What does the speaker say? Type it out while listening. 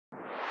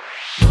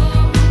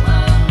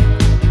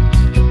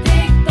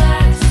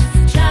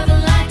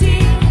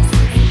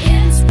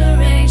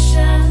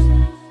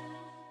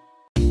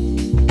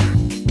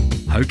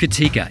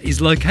Hokitika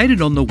is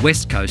located on the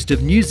west coast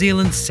of New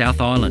Zealand's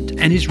South Island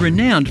and is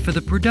renowned for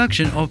the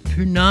production of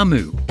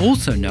Pounamu,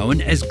 also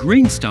known as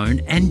Greenstone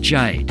and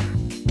Jade.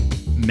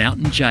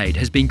 Mountain Jade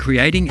has been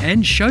creating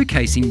and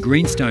showcasing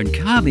greenstone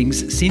carvings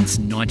since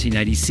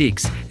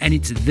 1986, and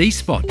it's the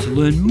spot to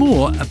learn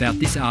more about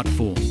this art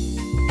form.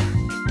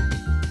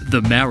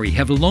 The Māori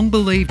have long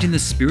believed in the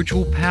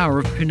spiritual power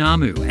of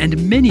Pounamu,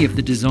 and many of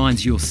the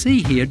designs you'll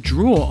see here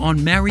draw on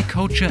Māori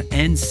culture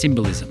and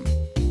symbolism.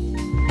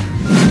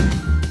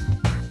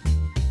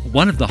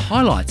 One of the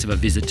highlights of a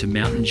visit to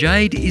Mountain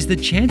Jade is the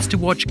chance to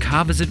watch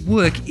carvers at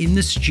work in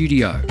the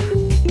studio.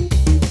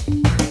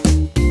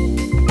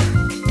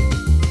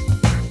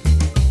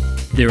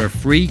 There are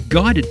free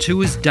guided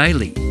tours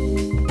daily.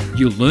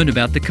 You'll learn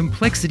about the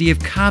complexity of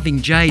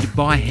carving jade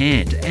by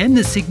hand and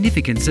the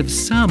significance of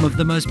some of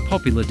the most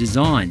popular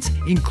designs,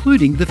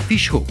 including the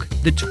fishhook,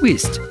 the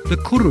twist,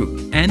 the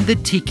kuru and the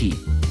tiki.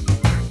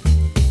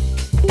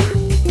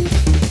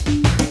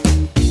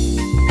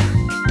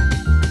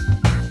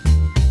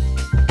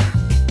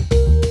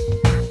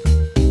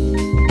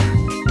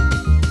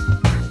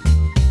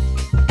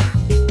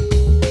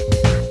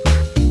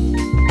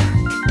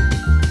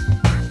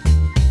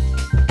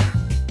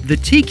 The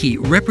tiki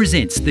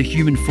represents the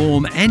human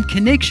form and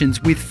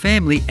connections with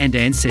family and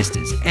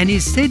ancestors, and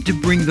is said to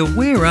bring the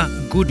wearer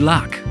good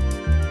luck.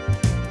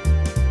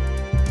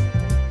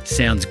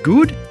 Sounds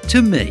good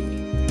to me.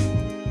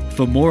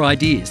 For more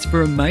ideas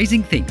for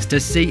amazing things to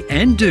see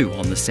and do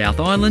on the South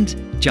Island,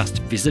 just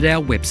visit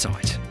our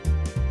website.